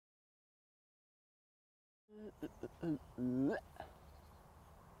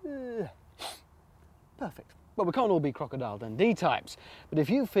Perfect. Well, we can't all be Crocodile Dundee types, but if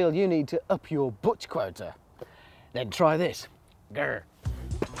you feel you need to up your butch quota, then try this. Grr.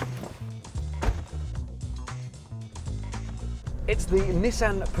 It's the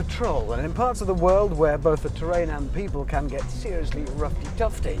Nissan Patrol, and in parts of the world where both the terrain and people can get seriously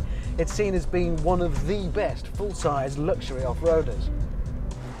roughy-tufty, it's seen as being one of the best full-size luxury off-roaders,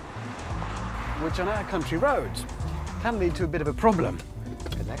 which on our country roads can lead to a bit of a problem,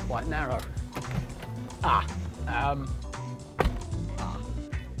 because they're quite narrow.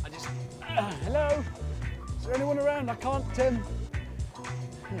 Hello? Is there anyone around? I can't,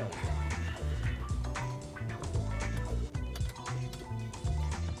 no.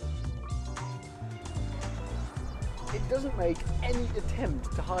 It doesn't make any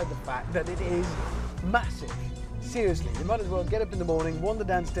attempt to hide the fact that it is massive. Seriously, you might as well get up in the morning, wander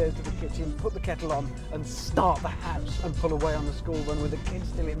downstairs to the kitchen, put the kettle on and start the house and pull away on the school run with the kids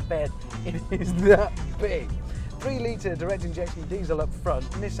still in bed. It is that big. 3-litre direct injection diesel up front.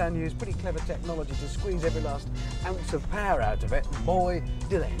 Nissan used pretty clever technology to squeeze every last ounce of power out of it. Boy,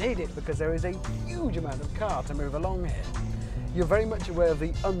 do they need it, because there is a huge amount of car to move along here. You're very much aware of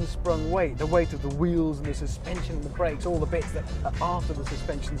the unsprung weight, the weight of the wheels and the suspension and the brakes, all the bits that are after the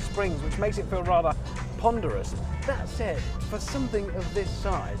suspension springs, which makes it feel rather ponderous. That said, for something of this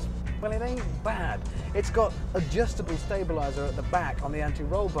size, well, it ain't bad. It's got adjustable stabiliser at the back on the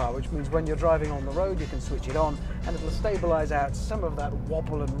anti-roll bar, which means when you're driving on the road you can switch it on and it'll stabilise out some of that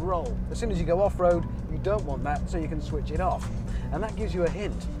wobble and roll. As soon as you go off-road, you don't want that, so you can switch it off. And that gives you a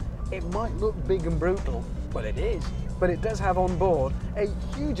hint. It might look big and brutal, well, it is, but it does have on board a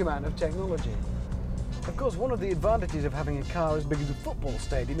huge amount of technology. Of course, one of the advantages of having a car as big as a football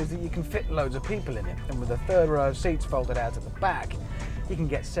stadium is that you can fit loads of people in it, and with a third row of seats folded out at the back, you can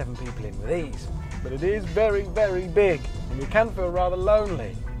get 7 people in with ease. But it is very, very big, and you can feel rather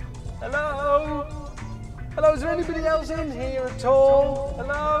lonely. Hello? Hello, is there anybody else in here at all?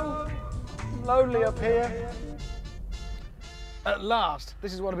 Hello? I'm lonely up here. At last,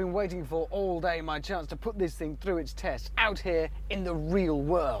 this is what I've been waiting for all day, my chance to put this thing through its test out here in the real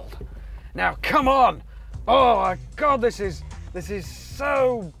world. Now, come on! Oh my God, this is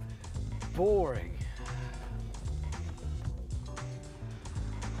so boring.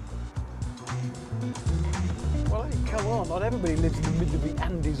 Well, hey, come on, not everybody lives in the middle of the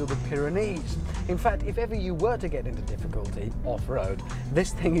Andes or the Pyrenees. In fact, if ever you were to get into difficulty off-road,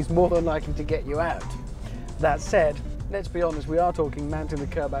 this thing is more than likely to get you out. That said, let's be honest, we are talking mounting the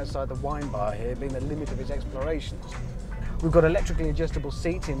curb outside the wine bar here being the limit of its explorations. We've got electrically adjustable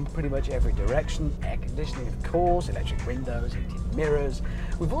seats in pretty much every direction, air conditioning of course, electric windows, heated mirrors.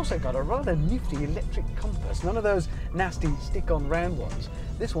 We've also got a rather nifty electric compass, none of those nasty stick-on round ones.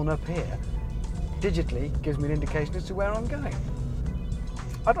 This one up here digitally gives me an indication as to where I'm going.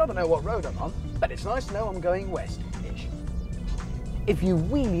 I'd rather know what road I'm on, but it's nice to know I'm going west-ish. If you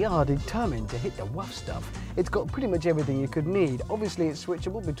really are determined to hit the rough stuff, it's got pretty much everything you could need. Obviously it's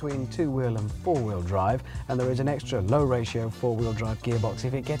switchable between 2-wheel and 4-wheel drive, and there is an extra low ratio 4-wheel drive gearbox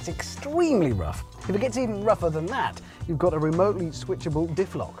if it gets extremely rough. If it gets even rougher than that, you've got a remotely switchable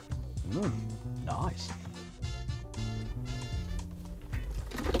diff lock. Nice.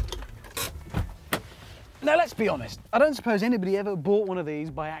 Now let's be honest, I don't suppose anybody ever bought one of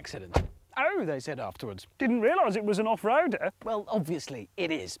these by accident. Oh, they said afterwards. Didn't realise it was an off-roader. Well, obviously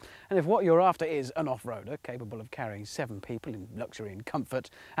it is. And if what you're after is an off-roader capable of carrying 7 people in luxury and comfort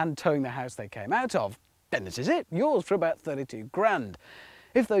and towing the house they came out of, then this is it, yours for about 32 grand.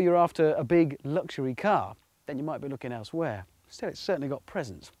 If though you're after a big luxury car, then you might be looking elsewhere. Still, it's certainly got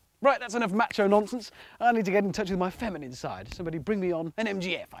presence. Right, that's enough macho nonsense. I need to get in touch with my feminine side. Somebody bring me on an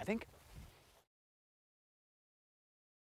MGF, I think.